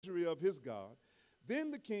treasury of his God.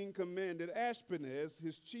 Then the king commanded Ashpenaz,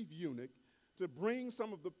 his chief eunuch, to bring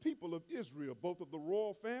some of the people of Israel, both of the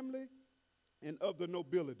royal family and of the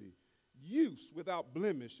nobility, youths without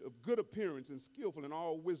blemish, of good appearance and skillful in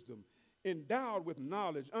all wisdom, endowed with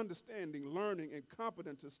knowledge, understanding, learning, and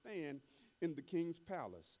competent to stand in the king's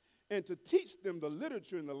palace, and to teach them the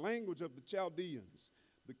literature and the language of the Chaldeans.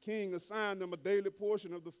 The king assigned them a daily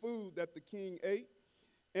portion of the food that the king ate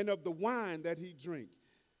and of the wine that he drank.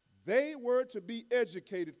 They were to be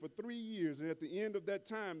educated for 3 years, and at the end of that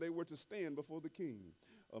time they were to stand before the king.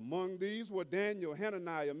 Among these were Daniel,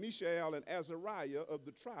 Hananiah, Mishael, and Azariah of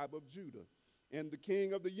the tribe of Judah. And the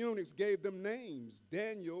king of the eunuchs gave them names.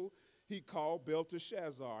 Daniel he called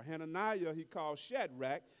Belteshazzar. Hananiah he called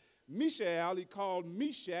Shadrach. Mishael he called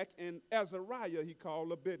Meshach. And Azariah he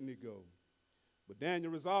called Abednego. But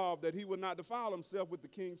Daniel resolved that he would not defile himself with the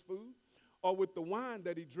king's food or with the wine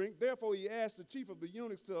that he drank. Therefore he asked the chief of the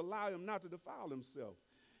eunuchs to allow him not to defile himself.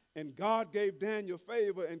 And God gave Daniel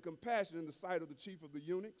favor and compassion in the sight of the chief of the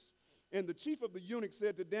eunuchs. And the chief of the eunuchs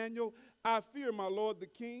said to Daniel, I fear my lord the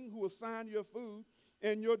king, who assigned your food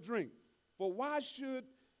and your drink. For why should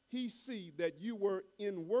he see that you were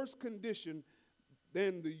in worse condition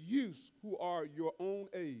than the youths who are your own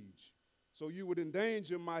age? So you would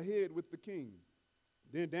endanger my head with the king.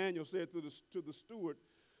 Then Daniel said to the steward,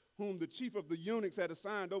 whom the chief of the eunuchs had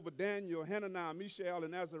assigned over Daniel, Hananiah, Mishael,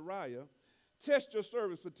 and Azariah, test your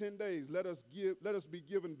service for 10 days. Let us be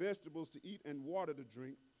given vegetables to eat and water to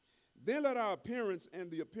drink. Then let our appearance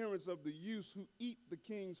and the appearance of the youths who eat the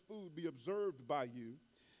king's food be observed by you,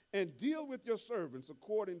 and deal with your servants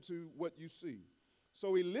according to what you see.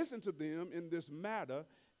 So he listened to them in this matter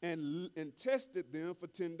and tested them for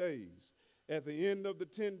 10 days. At the end of the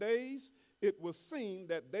 10 days, it was seen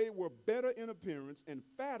that they were better in appearance and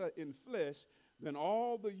fatter in flesh than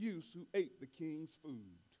all the youths who ate the king's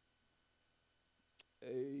food.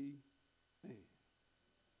 Amen.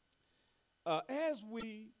 As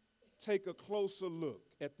we take a closer look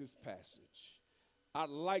at this passage, I'd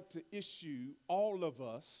like to issue all of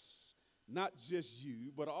us, not just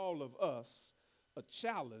you, but all of us, a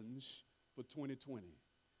challenge for 2020.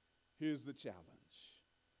 Here's the challenge.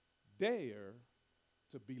 Dare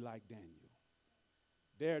to be like Daniel.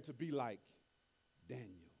 Dare to be like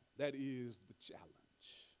Daniel. That is the challenge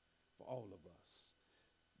for all of us.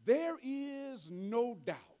 There is no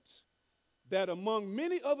doubt that among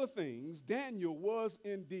many other things, Daniel was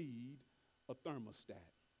indeed a thermostat.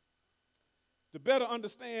 To better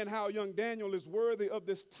understand how young Daniel is worthy of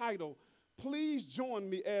this title, please join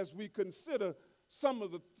me as we consider some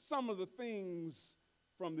of the things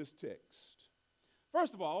from this text.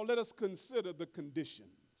 First of all, let us consider the conditions.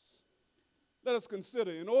 Let us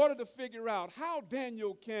consider, in order to figure out how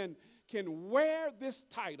Daniel can wear this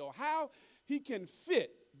title, how he can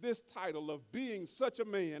fit this title of being such a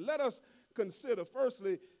man, let us consider,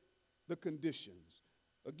 firstly, the conditions.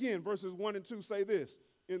 Again, verses 1 and 2 say this.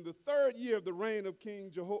 In the 3rd year of the reign of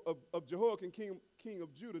Jehoiakim, king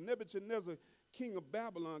of Judah, Nebuchadnezzar, king of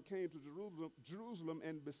Babylon, came to Jerusalem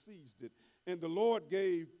and besieged it. And the Lord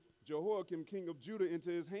gave Jehoiakim, king of Judah,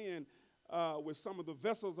 into his hand with some of the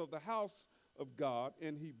vessels of the house of God,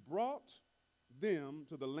 and he brought them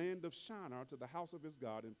to the land of Shinar, to the house of his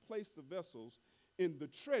God, and placed the vessels in the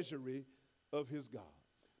treasury of his God.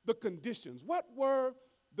 The conditions. What were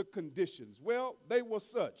the conditions? Well, they were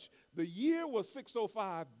such. The year was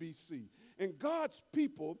 605 BC, and God's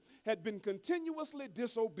people had been continuously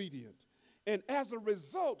disobedient. And as a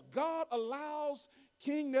result, God allows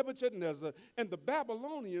King Nebuchadnezzar and the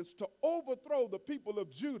Babylonians to overthrow the people of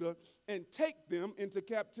Judah and take them into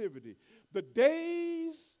captivity. The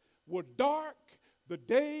days were dark, the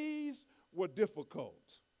days were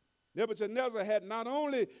difficult. Nebuchadnezzar had not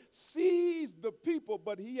only seized the people,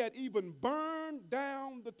 but he had even burned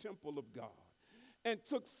down the temple of God and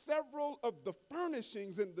took several of the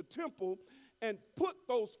furnishings in the temple and put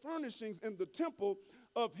those furnishings in the temple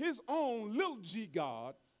of his own little g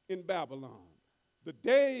god in Babylon. The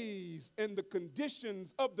days and the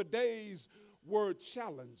conditions of the days were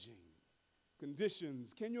challenging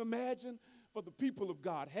conditions. Can you imagine for the people of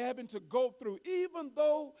God having to go through, even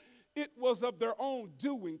though it was of their own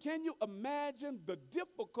doing? Can you imagine the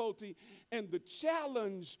difficulty and the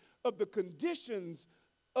challenge of the conditions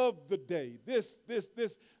of the day? This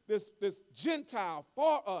Gentile,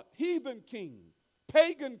 heathen king,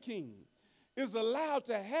 pagan king, is allowed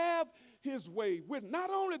to have his way with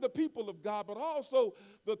not only the people of God, but also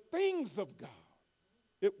the things of God.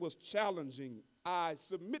 It was challenging. I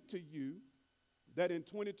submit to you that in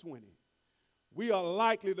 2020, we are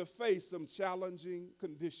likely to face some challenging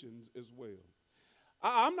conditions as well.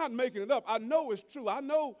 I'm not making it up. I know it's true. I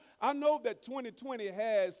know that 2020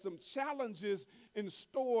 has some challenges in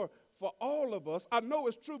store for all of us. I know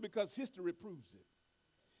it's true because history proves it.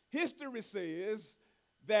 History says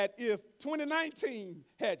that if 2019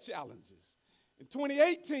 had challenges, and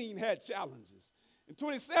 2018 had challenges, and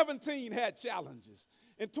 2017 had challenges,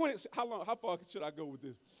 and how far should I go with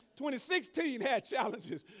this? 2016 had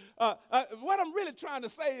challenges. What I'm really trying to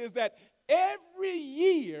say is that every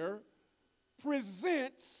year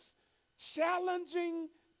presents challenging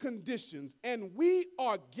conditions, and we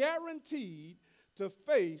are guaranteed to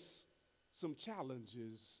face some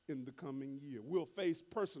challenges in the coming year. We'll face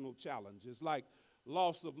personal challenges like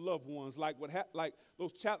loss of loved ones, like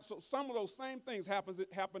those so some of those same things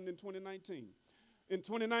happened in 2019. In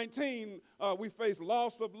 2019, we faced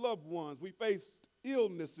loss of loved ones. We faced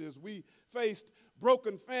illnesses. We faced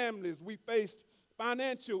broken families. We faced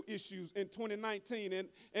financial issues in 2019.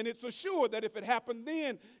 And it's assured that if it happened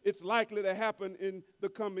then, it's likely to happen in the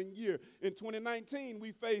coming year. In 2019,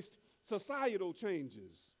 we faced societal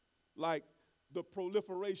changes like the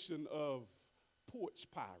proliferation of porch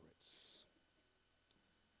pirates,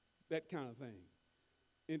 that kind of thing.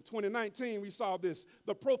 In 2019, we saw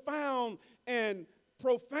the profound and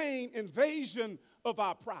profane invasion of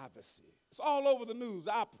our privacy. It's all over the news.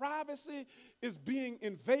 Our privacy is being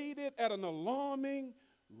invaded at an alarming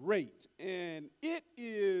rate, and it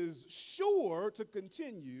is sure to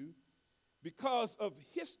continue because of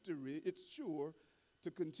history. It's sure to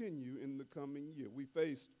continue in the coming year. We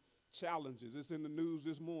face challenges. It's in the news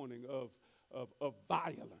this morning of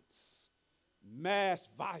violence, mass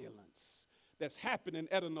violence that's happening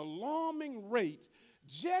at an alarming rate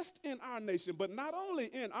just in our nation, but not only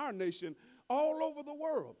in our nation, all over the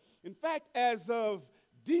world. In fact, as of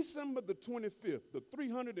December the 25th, the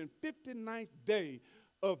 359th day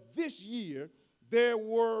of this year, there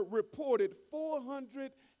were reported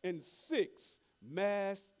 406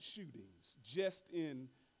 mass shootings just in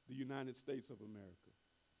the United States of America.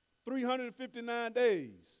 359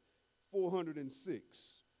 days,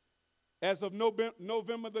 406. As of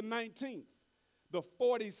November the 19th, the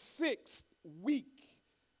 46th week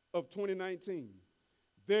of 2019,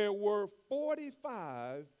 there were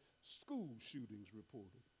 45 school shootings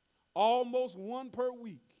reported, almost one per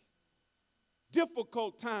week.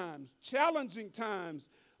 Difficult times, challenging times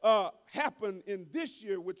happen in this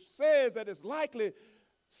year, which says that it's likely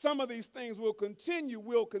some of these things will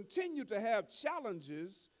continue to have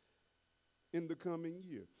challenges in the coming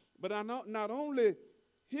year. But not only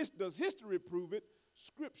does history prove it,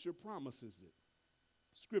 Scripture promises it.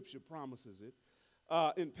 Scripture promises it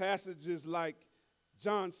in passages like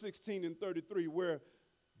John 16:33, where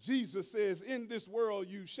Jesus says, "In this world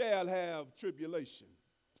you shall have tribulation."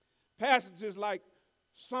 Passages like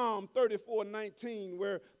Psalm 34:19,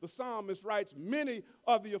 where the psalmist writes, "Many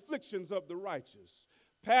are the afflictions of the righteous."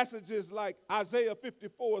 Passages like Isaiah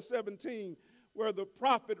 54:17, where the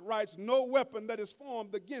prophet writes, "No weapon that is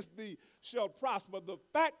formed against thee shall prosper." The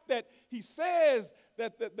fact that he says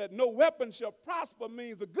that no weapon shall prosper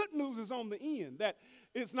means the good news is on the end, that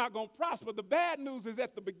it's not going to prosper. The bad news is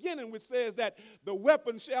at the beginning, which says that the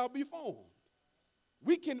weapon shall be formed.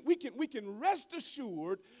 We can rest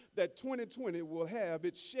assured that 2020 will have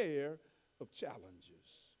its share of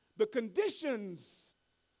challenges. The conditions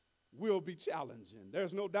will be challenging.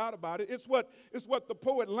 There's no doubt about it. It's what the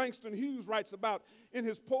poet Langston Hughes writes about in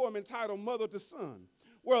his poem entitled Mother to Son,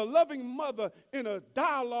 where a loving mother in a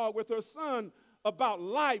dialogue with her son about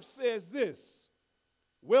life says this: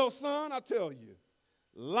 "Well, son, I tell you,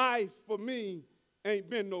 life for me ain't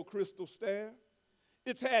been no crystal stair.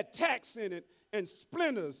 It's had tacks in it and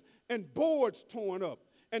splinters and boards torn up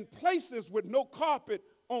and places with no carpet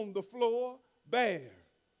on the floor bare.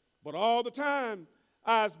 But all the time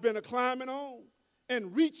I've been a climbing on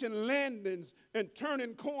and reaching landings and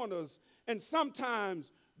turning corners and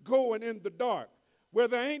sometimes going in the dark where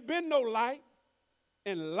there ain't been no light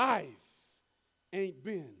and life ain't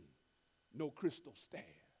been no crystal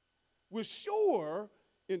stair." We're sure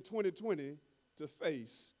in 2020 to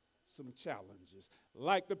face some challenges.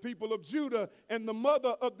 Like the people of Judah and the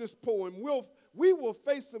mother of this poem, we will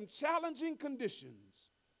face some challenging conditions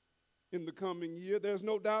in the coming year. There's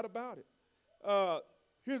no doubt about it.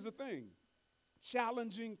 Here's the thing.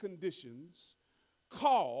 Challenging conditions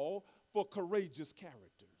call for courageous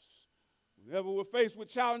characters. Whenever we're faced with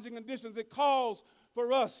challenging conditions, it calls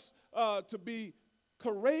for us to be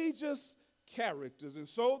courageous characters. And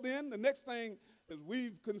so then the next thing, as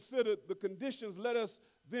we've considered the conditions, let us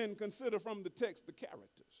then consider from the text the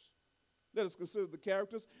characters. Let us consider the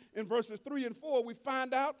characters. In verses 3 and 4, we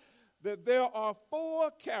find out that there are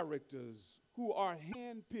 4 characters who are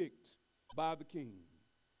handpicked by the king.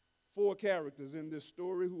 4 characters in this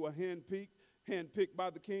story who are handpicked by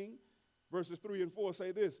the king. Verses 3 and 4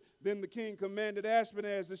 say this: Then the king commanded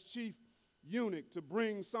Ashpenaz, his chief eunuch, to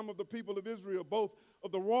bring some of the people of Israel, both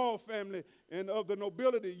of the royal family and of the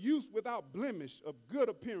nobility, youths without blemish, of good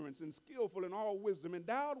appearance and skillful in all wisdom,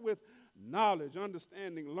 endowed with knowledge,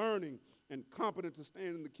 understanding, learning, and competent to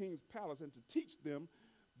stand in the king's palace and to teach them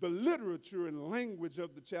the literature and language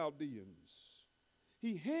of the Chaldeans.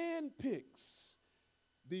 He handpicks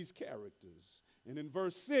these characters. And in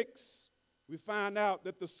verse 6, we find out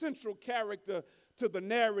that the central character to the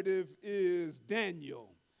narrative is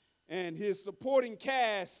Daniel. And his supporting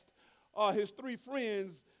cast are his 3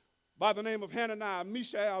 friends by the name of Hananiah,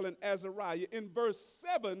 Mishael, and Azariah. In verse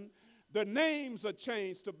 7, the names are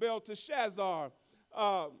changed to Belteshazzar,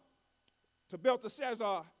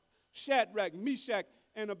 Shadrach, Meshach,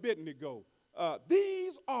 and Abednego.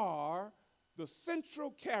 These are the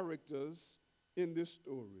central characters in this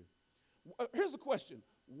story. Here's a question.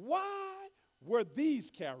 Why were these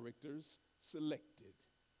characters selected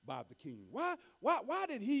by the king? Why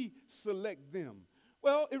did he select them?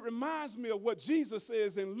 Well, it reminds me of what Jesus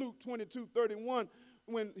says in Luke 22:31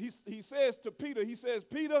 when he says to Peter,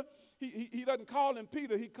 Peter, he doesn't call him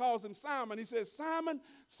Peter, he calls him Simon. He says, Simon,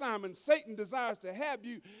 Simon, Satan desires to have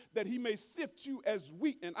you that he may sift you as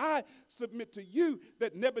wheat. And I submit to you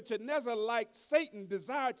that Nebuchadnezzar, like Satan,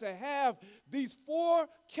 desired to have these 4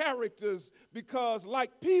 characters because,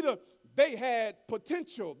 like Peter, they had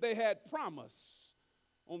potential, they had promise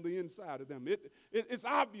on the inside of them. It's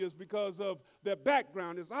obvious because of their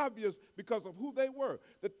background. It's obvious because of who they were,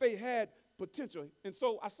 that they had potential. And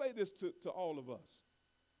so I say this to all of us.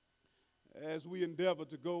 As we endeavor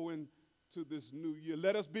to go into this new year,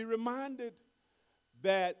 let us be reminded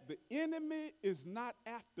that the enemy is not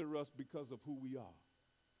after us because of who we are.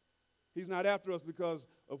 He's not after us because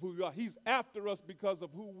of who we are. He's after us because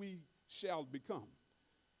of who we shall become.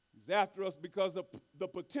 He's after us because of the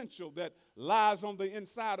potential that lies on the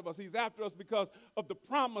inside of us. He's after us because of the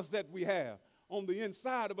promise that we have on the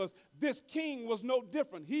inside of us. This king was no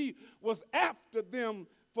different. He was after them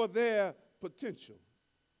for their potential.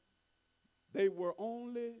 They were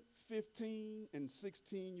only 15 and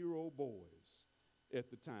 16-year-old boys at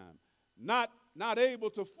the time, not able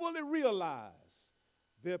to fully realize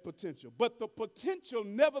their potential. But the potential,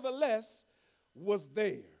 nevertheless, was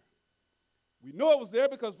there. We know it was there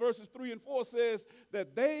because verses 3 and 4 says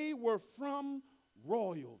that they were from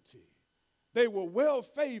royalty. They were well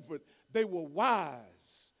favored. They were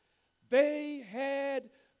wise. They had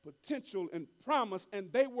potential and promise,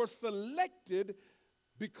 and they were selected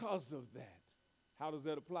because of that. How does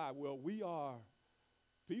that apply? Well,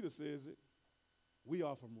 Peter says it, we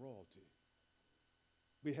are from royalty.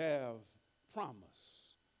 We have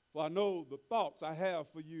promise. For I know the thoughts I have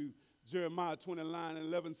for you, Jeremiah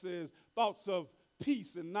 29:11 says, thoughts of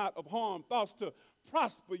peace and not of harm, thoughts to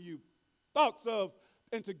prosper you, thoughts of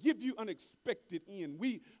and to give you an expected end.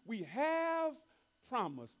 We have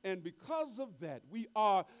promise, and because of that, we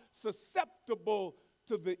are susceptible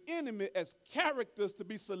to the enemy as characters to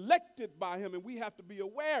be selected by him, and we have to be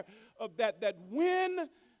aware of that when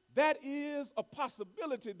that is a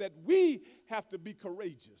possibility, that we have to be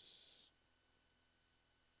courageous.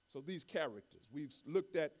 So these characters, we've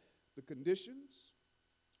looked at the conditions.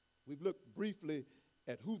 We've looked briefly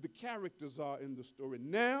at who the characters are in the story.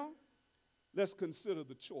 Now, let's consider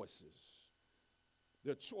the choices.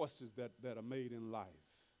 There are choices that are made in life.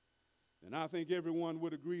 And I think everyone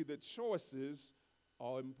would agree that choices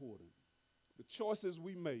are important. The choices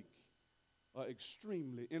we make are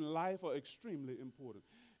extremely important.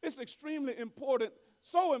 It's extremely important,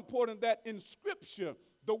 so important that in Scripture,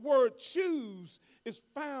 the word choose is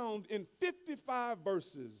found in 55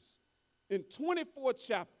 verses, in 24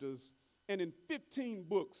 chapters, and in 15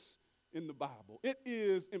 books in the Bible. It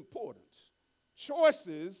is important.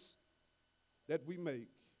 Choices that we make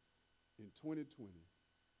in 2020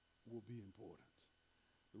 will be important.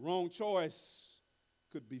 The wrong choice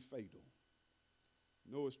could be fatal.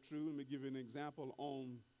 You know it's true. Let me give you an example.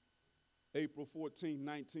 On April 14,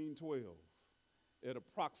 1912, at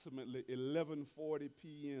approximately 11:40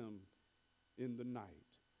 p.m. in the night,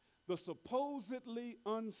 the supposedly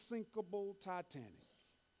unsinkable Titanic,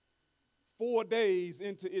 4 days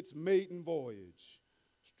into its maiden voyage,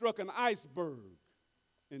 struck an iceberg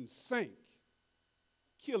and sank,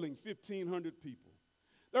 killing 1,500 people.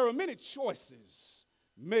 There are many choices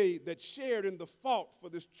made that shared in the fault for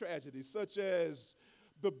this tragedy, such as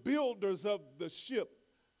the builders of the ship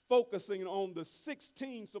focusing on the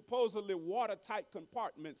 16 supposedly watertight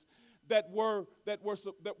compartments that were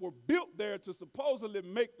built there to supposedly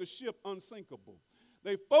make the ship unsinkable.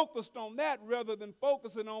 They focused on that rather than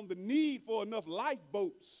focusing on the need for enough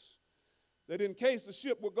lifeboats, that in case the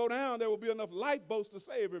ship would go down, there would be enough lifeboats to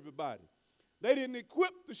save everybody. They didn't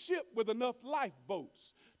equip the ship with enough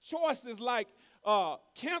lifeboats. Choices like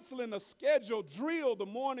canceling a scheduled drill the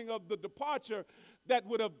morning of the departure that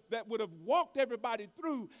would have walked everybody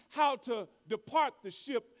through how to depart the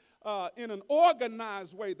ship in an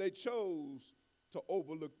organized way. They chose to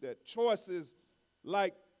overlook that. Choices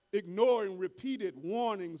like ignoring repeated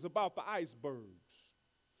warnings about the icebergs.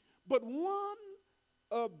 But one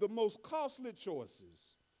of the most costly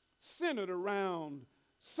choices centered around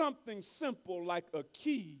something simple like a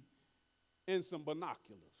key and some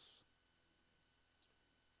binoculars.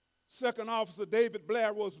 Second Officer David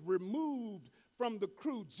Blair was removed from the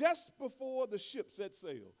crew just before the ship set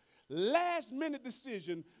sail. Last minute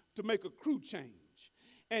decision to make a crew change.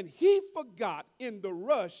 And he forgot in the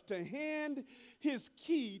rush to hand his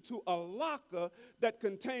key to a locker that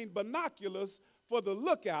contained binoculars for the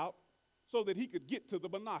lookout so that he could get to the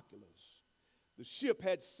binoculars. The ship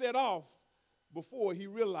had set off before he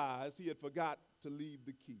realized he had forgot to leave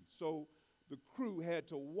the key. So the crew had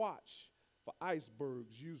to watch for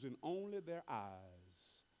icebergs using only their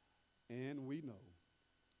eyes. And we know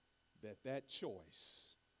that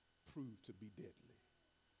choice proved to be deadly.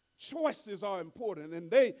 Choices are important,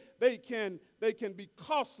 and they can be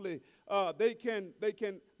costly.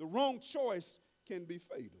 The wrong choice can be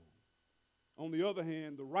fatal. On the other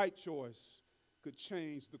hand, the right choice could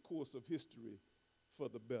change the course of history for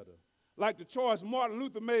the better. Like the choice Martin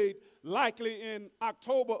Luther made likely in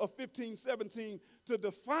October of 1517 to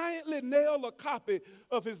defiantly nail a copy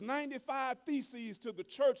of his 95 Theses to the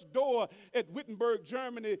church door at Wittenberg,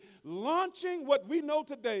 Germany, launching what we know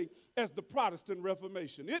today as the Protestant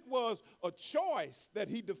Reformation. It was a choice that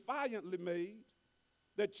he defiantly made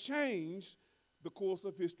that changed the course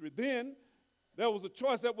of history. Then there was a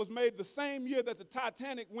choice that was made the same year that the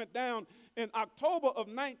Titanic went down in October of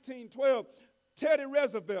 1912. Teddy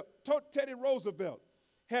Roosevelt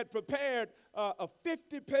had prepared a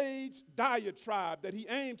 50-page diatribe that he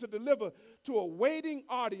aimed to deliver to a waiting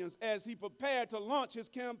audience as he prepared to launch his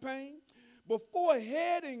campaign. Before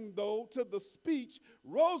heading, though, to the speech,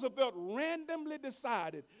 Roosevelt randomly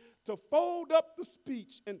decided to fold up the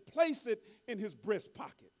speech and place it in his breast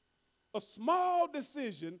pocket. A small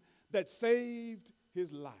decision that saved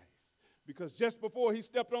his life. Because just before he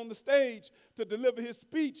stepped on the stage to deliver his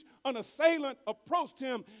speech, an assailant approached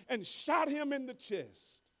him and shot him in the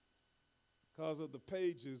chest. Because of the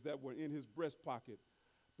pages that were in his breast pocket,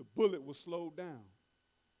 the bullet was slowed down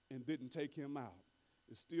and didn't take him out.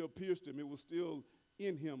 It still pierced him. It was still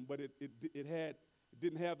in him, but it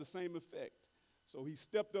didn't have the same effect. So he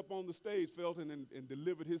stepped up on the stage, Felton, and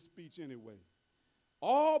delivered his speech anyway.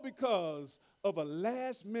 All because of a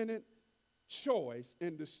last-minute choice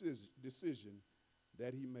and decision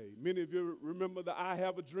that he made. Many of you remember the I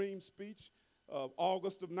Have a Dream speech of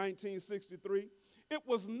August of 1963. It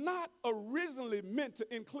was not originally meant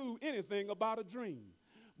to include anything about a dream.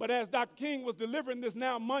 But as Dr. King was delivering this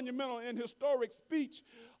now monumental and historic speech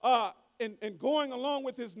and going along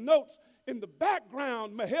with his notes, in the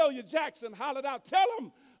background, Mahalia Jackson hollered out, "Tell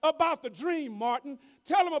him about the dream, Martin.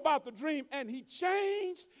 Tell him about the dream." And he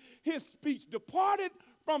changed his speech, departed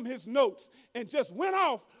from his notes, and just went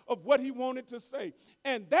off of what he wanted to say.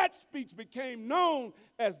 And that speech became known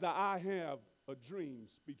as the I Have a Dream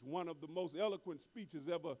speech, one of the most eloquent speeches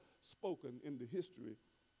ever spoken in the history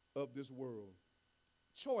of this world.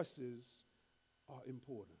 Choices are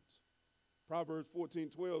important. Proverbs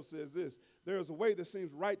 14:12 says this: "There is a way that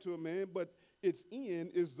seems right to a man, but its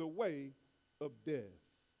end is the way of death."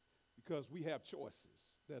 Because we have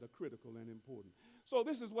choices that are critical and important. So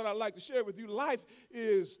this is what I'd like to share with you. Life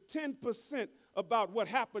is 10% about what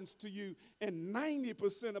happens to you and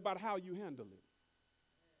 90% about how you handle it.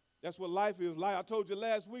 That's what life is like. I told you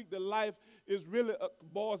last week that life is really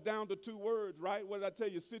boils down to two words, right? What did I tell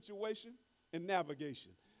you? Situation and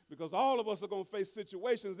navigation. Because all of us are going to face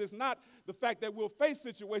situations. It's not the fact that we'll face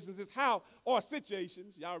situations, it's how our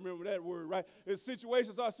situations. Y'all remember that word, right? It's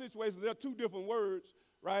situations are situations. They're two different words,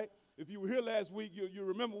 right? If you were here last week, you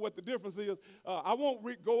remember what the difference is. I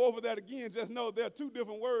won't go over that again. Just know there are two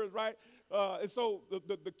different words, right? And so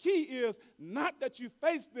the key is not that you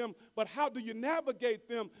face them, but how do you navigate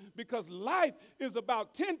them? Because life is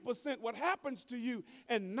about 10% what happens to you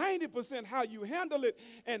and 90% how you handle it.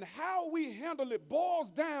 And how we handle it boils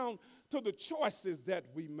down to the choices that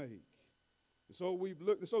we make. And so we've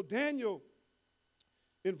looked. So Daniel,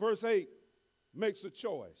 in verse 8, makes a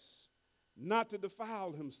choice not to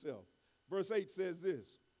defile himself. Verse 8 says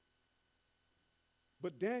this: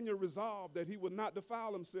 "But Daniel resolved that he would not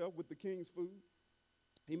defile himself with the king's food,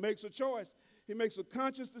 He makes a choice. He makes a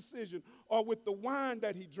conscious decision, or with the wine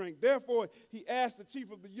that he drank. Therefore, he asked the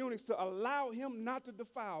chief of the eunuchs to allow him not to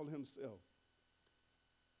defile himself.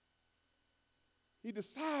 He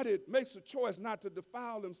decided, makes a choice not to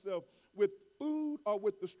defile himself with food or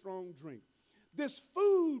with the strong drink. This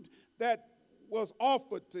food that was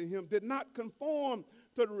offered to him did not conform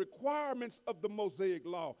to the requirements of the Mosaic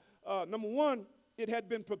law. Number one, it had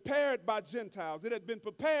been prepared by Gentiles. It had been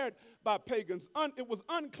prepared by pagans. It was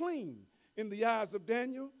unclean in the eyes of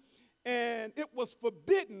Daniel, and it was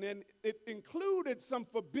forbidden, and it included some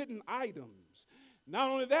forbidden items. Not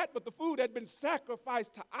only that, but the food had been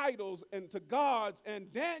sacrificed to idols and to gods,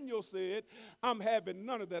 and Daniel said, I'm having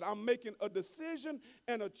none of that. I'm making a decision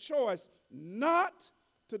and a choice not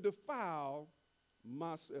to defile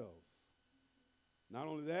myself. Not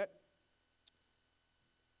only that,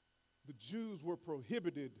 the Jews were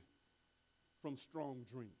prohibited from strong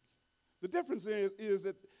drink. The difference is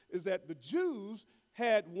that the Jews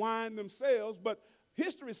had wine themselves, but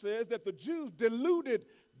history says that the Jews diluted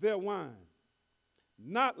their wine.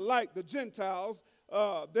 Not like the Gentiles,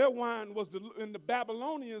 their wine was diluted, and the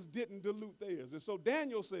Babylonians didn't dilute theirs. And so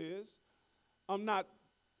Daniel says, I'm not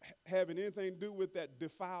having anything to do with that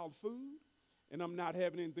defiled food, and I'm not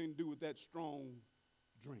having anything to do with that strong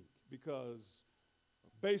drink, because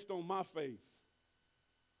based on my faith,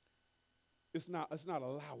 it's not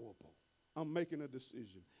allowable. I'm making a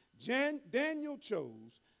decision. Daniel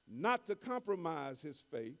chose not to compromise his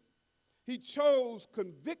faith. He chose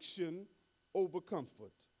conviction over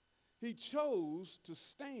comfort. He chose to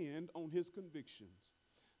stand on his convictions,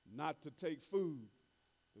 not to take food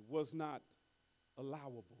that was not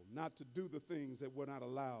allowable, not to do the things that were not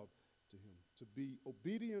allowed to him, to be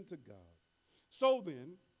obedient to God. So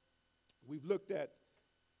then, we've looked at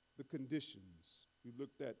the conditions. We've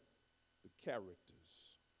looked at the characters.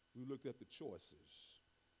 We've looked at the choices.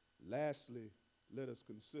 Lastly, let us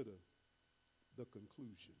consider the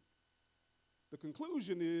conclusion. The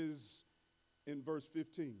conclusion is in verse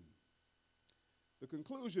 15. The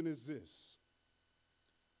conclusion is this.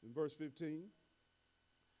 In verse 15,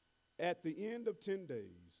 at the end of 10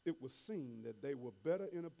 days, it was seen that they were better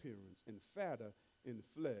in appearance and fatter in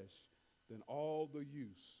flesh than all the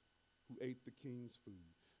youths who ate the king's food.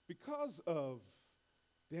 Because of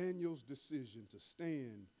Daniel's decision to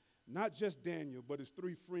stand, not just Daniel, but his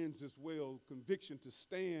three friends as well, conviction to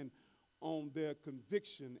stand on their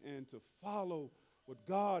conviction and to follow what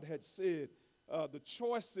God had said, the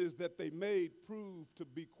choices that they made proved to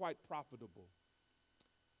be quite profitable.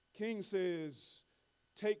 King says,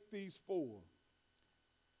 take these four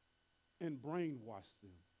and brainwash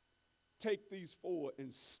them. Take these four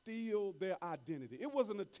and steal their identity. It was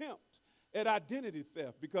an attempt at identity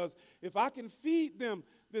theft, because if I can feed them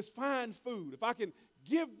this fine food, if I can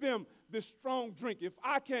give them this strong drink, if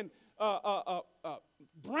I can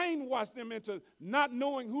brainwash them into not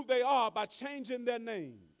knowing who they are by changing their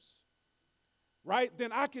names, right,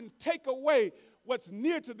 then I can take away what's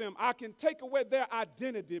near to them. I can take away their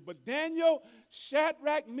identity. But Daniel,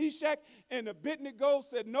 Shadrach, Meshach, and Abednego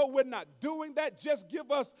said, no, we're not doing that. Just give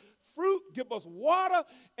us fruit, give us water,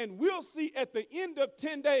 and we'll see at the end of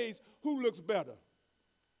 10 days who looks better.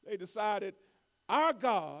 They decided our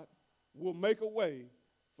God will make a way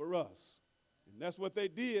for us. And that's what they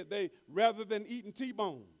did. They, rather than eating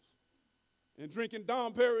T-bones and drinking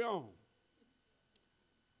Dom Perignon,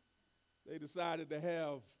 they decided to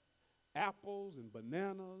have apples and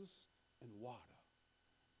bananas and water.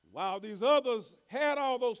 While these others had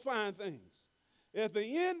all those fine things, at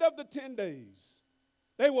the end of the 10 days,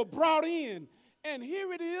 they were brought in, and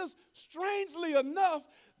here it is, strangely enough,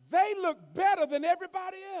 they look better than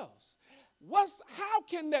everybody else. How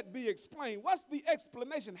can that be explained? What's the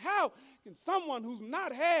explanation? How can someone who's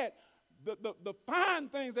not had the fine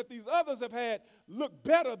things that these others have had look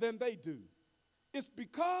better than they do? It's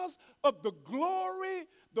because of the glory,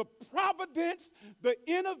 the providence, the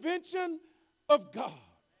intervention of God.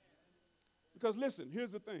 Because listen,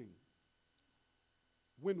 here's the thing.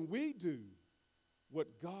 When we do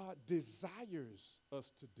what God desires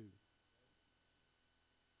us to do,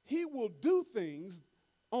 He will do things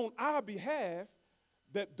on our behalf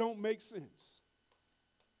that don't make sense,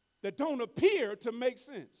 that don't appear to make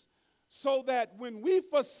sense, so that when we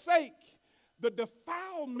forsake the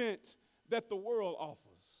defilement that the world offers,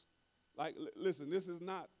 like, listen, this is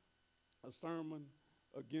not a sermon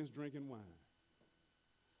against drinking wine.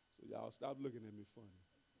 So y'all stop looking at me funny.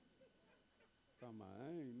 Talking about,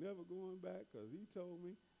 I ain't never going back because he told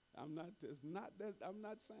me. It's not that,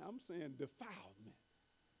 I'm saying defilement,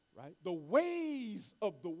 right? The ways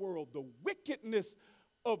of the world, the wickedness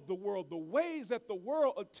of the world, the ways that the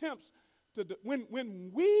world attempts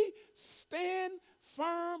when we stand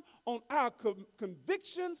firm on our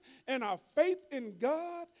convictions and our faith in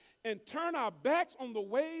God and turn our backs on the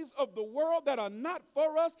ways of the world that are not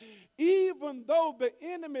for us, even though the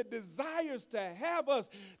enemy desires to have us,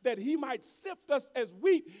 that he might sift us as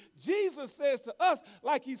wheat, Jesus says to us,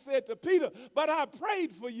 like he said to Peter, but I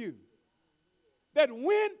prayed for you. That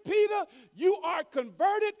when, Peter, you are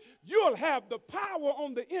converted, you'll have the power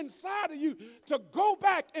on the inside of you to go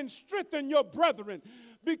back and strengthen your brethren,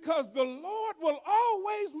 because the Lord will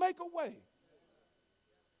always make a way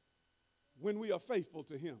when we are faithful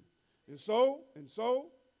to him. And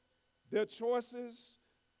so, their choices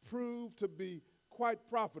proved to be quite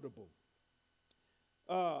profitable.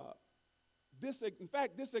 This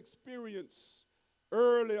experience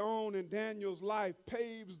early on in Daniel's life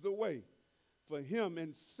paves the way for him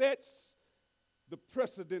and sets the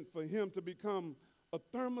precedent for him to become a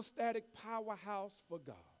thermostatic powerhouse for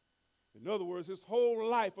God. In other words, his whole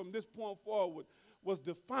life from this point forward was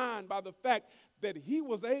defined by the fact that he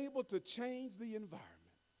was able to change the environment.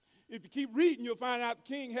 If you keep reading, you'll find out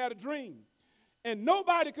the king had a dream, and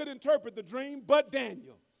nobody could interpret the dream but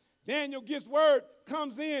Daniel. Daniel gets word,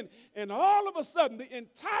 comes in, and all of a sudden,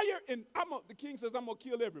 the king says, I'm going to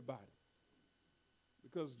kill everybody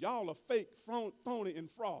because y'all are fake, phony, and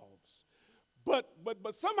frauds. But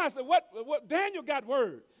somebody said, what? Daniel got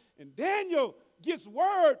word, and Daniel gets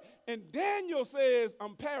word, and Daniel says,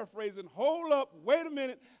 I'm paraphrasing, hold up, wait a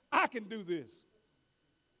minute, I can do this.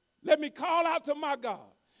 Let me call out to my God.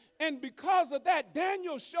 And because of that,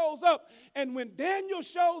 Daniel shows up. And when Daniel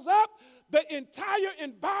shows up, the entire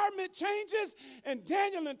environment changes, and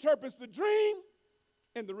Daniel interprets the dream,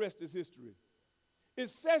 and the rest is history. It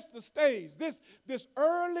sets the stage. This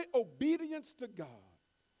early obedience to God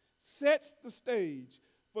sets the stage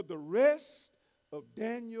for the rest of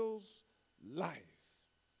Daniel's life.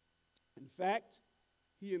 In fact,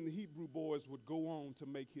 he and the Hebrew boys would go on to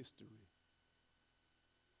make history.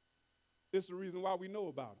 It's the reason why we know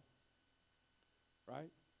about them,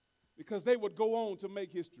 right? Because they would go on to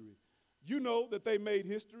make history. You know that they made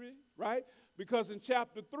history, right? Because in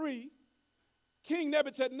chapter 3, King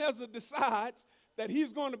Nebuchadnezzar decides that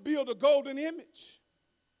he's going to build a golden image.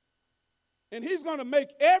 And he's going to make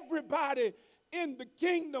everybody in the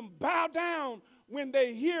kingdom bow down when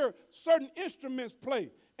they hear certain instruments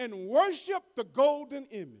play and worship the golden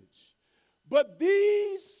image. But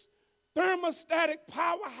these thermostatic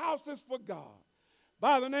powerhouses for God,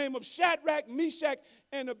 by the name of Shadrach, Meshach,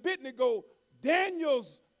 and Abednego,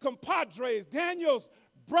 Daniel's compadres, Daniel's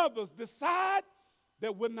brothers, decide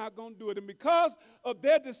that we're not going to do it. And because of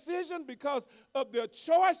their decision, because of their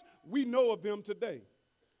choice, we know of them today.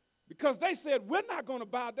 Because they said, we're not going to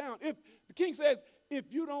bow down. If the king says, if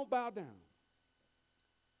you don't bow down,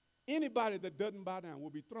 anybody that doesn't bow down will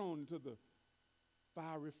be thrown into the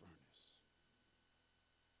fiery furnace.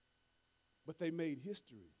 But they made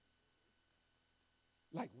history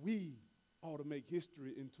like we ought to make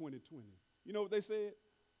history in 2020. You know what they said?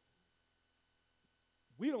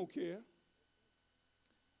 We don't care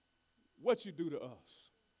what you do to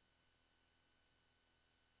us.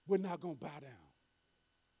 We're not going to bow down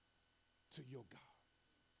to your God.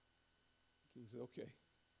 The king said, okay.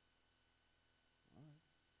 All right.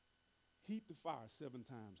 Heat the fire 7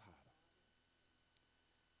 times hotter.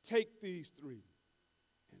 Take these 3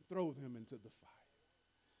 and throw them into the fire.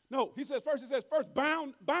 No, he says first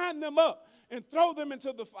bind them up and throw them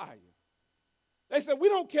into the fire. They said, we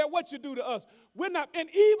don't care what you do to us. We're not, and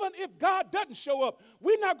even if God doesn't show up,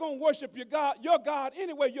 we're not going to worship your God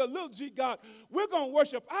anyway, your little g God. We're going to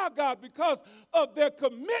worship our God because of their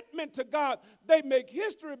commitment to God. They make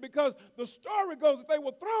history because the story goes that they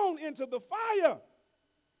were thrown into the fire.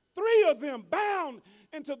 3 of them bound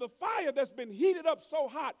into the fire that's been heated up so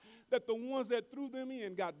hot that the ones that threw them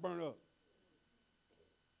in got burnt up.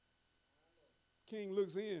 King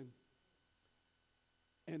looks in.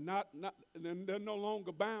 And they're no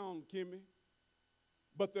longer bound, Kimmy,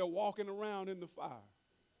 but they're walking around in the fire.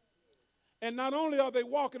 And not only are they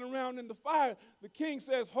walking around in the fire, the king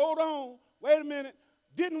says, hold on, wait a minute,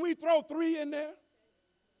 didn't we throw 3 in there?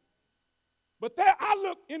 But there, I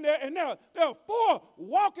look in there, and there are 4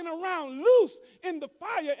 walking around loose in the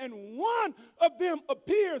fire, and one of them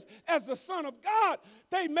appears as the Son of God.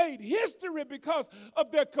 They made history because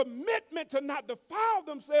of their commitment to not defile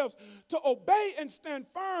themselves, to obey and stand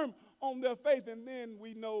firm on their faith. And then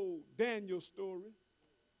we know Daniel's story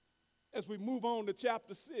as we move on to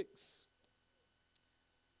chapter 6.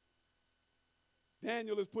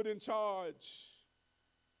 Daniel is put in charge,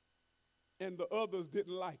 and the others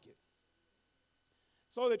didn't like it.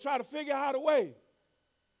 So they try to figure out a way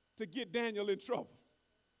to get Daniel in trouble.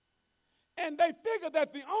 And they figure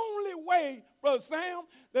that the only way, Brother Sam,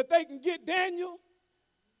 that they can get Daniel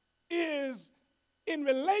is in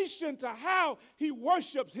relation to how he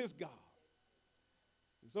worships his God.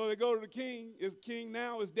 And so they go to the king. His king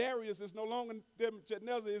now is Darius. It's no longer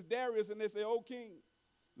Nebuchadnezzar, it's Darius. And they say, "Oh, king,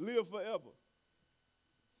 live forever.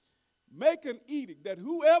 Make an edict that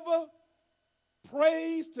whoever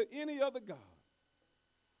prays to any other god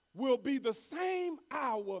will be the same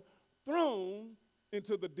hour thrown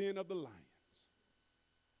into the den of the lions."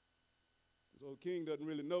 So the king doesn't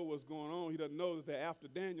really know what's going on. He doesn't know that they're after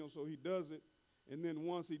Daniel, so he does it. And then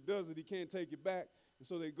once he does it, he can't take it back. And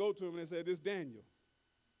so they go to him and they say, "This Daniel."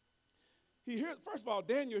 First of all,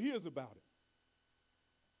 Daniel hears about it.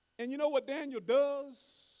 And you know what Daniel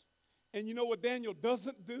does? And you know what Daniel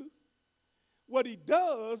doesn't do? What he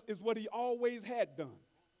does is what he always had done.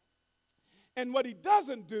 And what he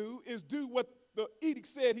doesn't do is do what the edict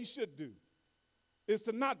said he should do. Is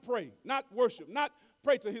to not pray, not worship, not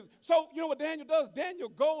pray to his. So you know what Daniel does? Daniel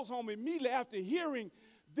goes home immediately after hearing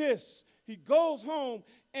this. He goes home,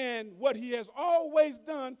 and what he has always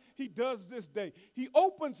done, he does this day. He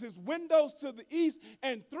opens his windows to the east,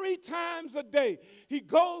 and 3 times a day, he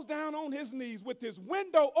goes down on his knees with his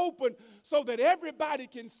window open so that everybody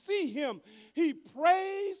can see him. He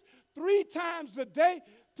prays 3 times a day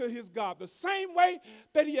to his God, the same way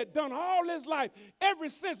that he had done all his life, ever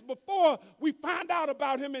since before we find out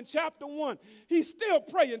about him in chapter 1. He's still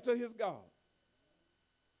praying to his God.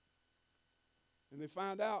 And they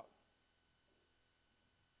find out,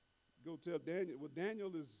 go tell Daniel, well,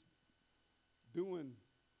 Daniel is doing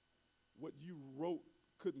what you wrote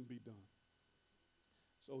couldn't be done.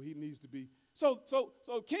 So he needs to be. So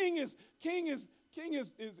king is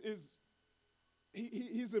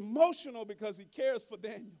he's emotional because he cares for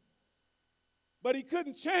Daniel. But he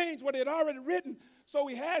couldn't change what he had already written, so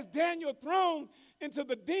he has Daniel thrown into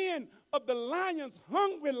the den of the lions,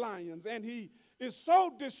 hungry lions, and he is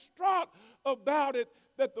so distraught about it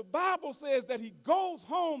that the Bible says that he goes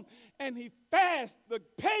home and he fasts. The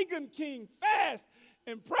pagan king fasts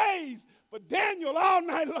and prays for Daniel all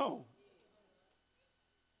night long.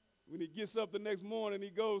 When he gets up the next morning, he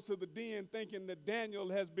goes to the den thinking that Daniel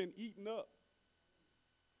has been eaten up.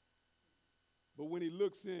 But when he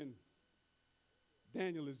looks in,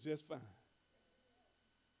 Daniel is just fine.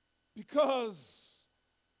 Because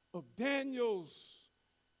of Daniel's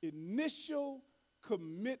initial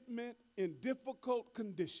commitment in difficult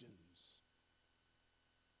conditions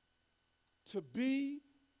to be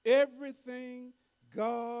everything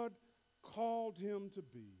God called him to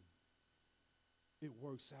be, it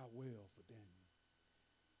works out well for Daniel.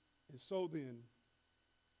 And so then,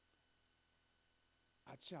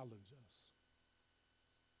 I challenge us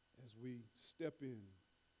as we step in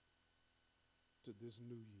to this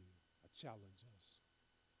new year. I challenge us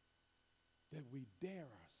that we dare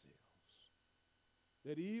ourselves,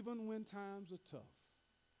 that even when times are tough,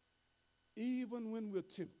 even when we're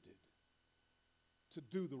tempted to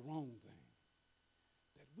do the wrong thing,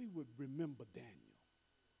 that we would remember Daniel,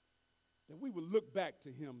 that we would look back to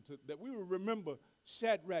him, that we would remember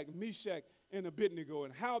Shadrach, Meshach, and Abednego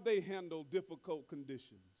and how they handled difficult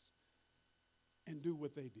conditions and do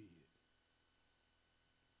what they did.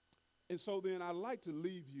 And so then I'd like to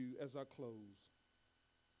leave you as I close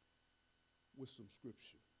with some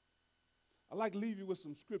scripture. I'd like to leave you with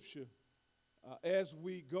some scripture as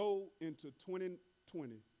we go into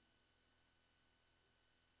 2020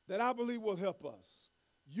 that I believe will help us.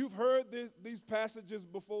 You've heard these passages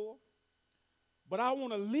before, but I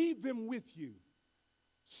want to leave them with you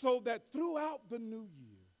so that throughout the new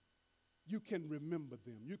year, you can remember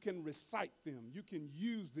them, you can recite them, you can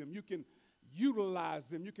use them, you can utilize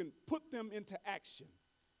them, you can put them into action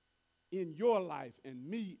in your life and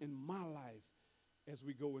me in my life as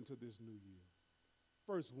we go into this new year.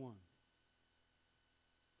 First one,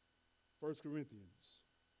 1 Corinthians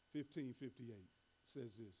 15:58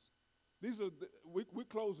 says this. We're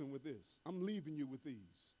closing with this. I'm leaving you with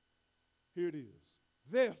these. Here it is.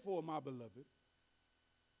 Therefore, my beloved,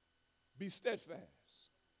 be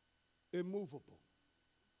steadfast, immovable,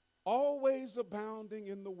 always abounding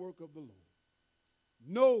in the work of the Lord,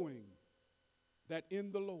 knowing that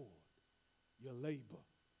in the Lord your labor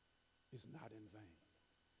is not in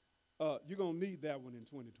vain. You're going to need that one in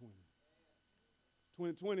 2020.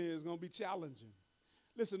 2020 is going to be challenging.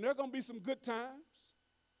 Listen, there are going to be some good times,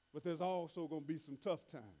 but there's also going to be some tough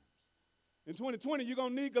times. In 2020, you're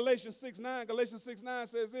going to need Galatians 6:9. Galatians 6:9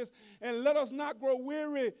 says this, and let us not grow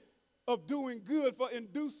weary of doing good, for in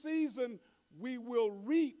due season we will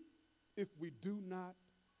reap if we do not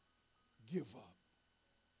give up.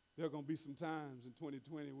 There are going to be some times in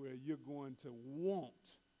 2020 where you're going to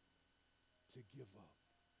want to give up.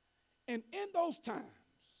 And in those times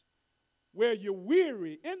where you're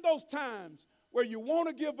weary, in those times where you want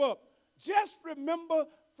to give up, just remember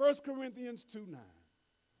 1 Corinthians 2:9.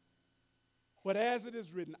 But as it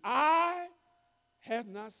is written, eye hath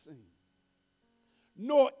not seen,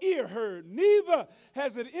 nor ear heard, neither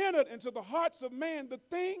has it entered into the hearts of man the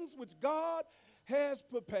things which God has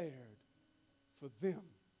prepared for them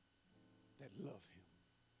that love him.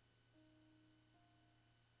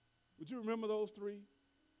 Would you remember those three?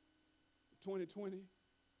 2020?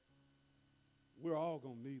 We're all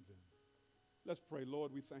going to need them. Let's pray.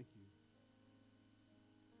 Lord, we thank you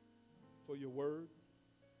for your word,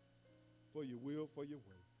 for your will, for your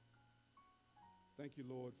way. Thank you,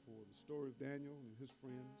 Lord, for the story of Daniel and his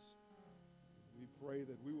friends. We pray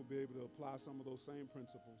that we will be able to apply some of those same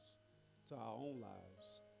principles to our own lives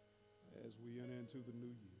as we enter into the new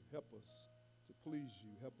year. Help us to please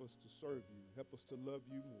you. Help us to serve you. Help us to love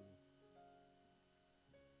you more,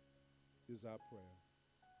 is our prayer.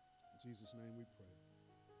 In Jesus' name we pray.